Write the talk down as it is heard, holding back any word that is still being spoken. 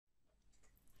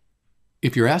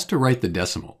If you're asked to write the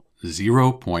decimal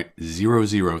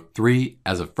 0.003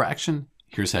 as a fraction,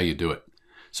 here's how you do it.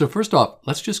 So first off,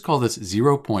 let's just call this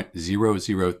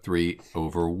 0.003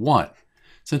 over 1.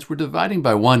 Since we're dividing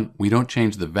by 1, we don't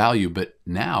change the value, but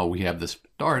now we have the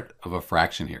start of a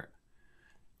fraction here.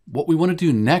 What we want to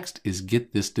do next is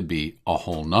get this to be a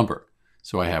whole number.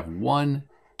 So I have 1,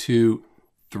 2,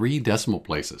 3 decimal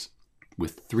places.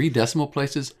 With 3 decimal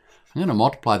places, I'm going to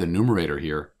multiply the numerator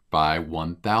here by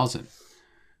 1,000.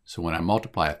 So when I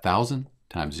multiply 1,000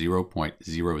 times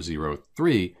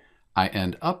 0.003, I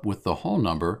end up with the whole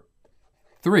number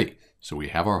 3. So we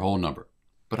have our whole number.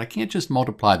 But I can't just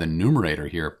multiply the numerator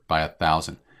here by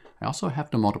 1,000. I also have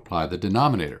to multiply the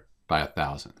denominator by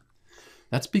 1,000.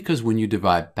 That's because when you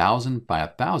divide 1,000 by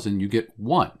 1,000, you get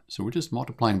 1. So we're just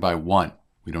multiplying by 1.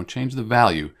 We don't change the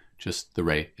value, just the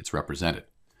way it's represented.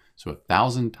 So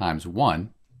 1,000 times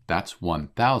 1, that's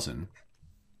 1,000.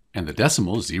 And the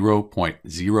decimal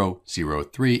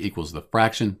 0.003 equals the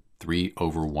fraction 3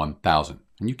 over 1,000.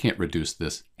 And you can't reduce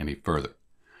this any further.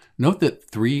 Note that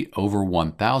 3 over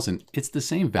 1,000, it's the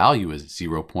same value as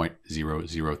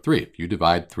 0.003. If you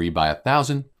divide 3 by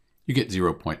 1,000, you get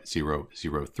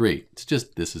 0.003. It's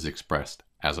just this is expressed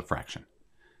as a fraction.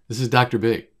 This is Dr.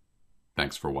 B.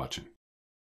 Thanks for watching.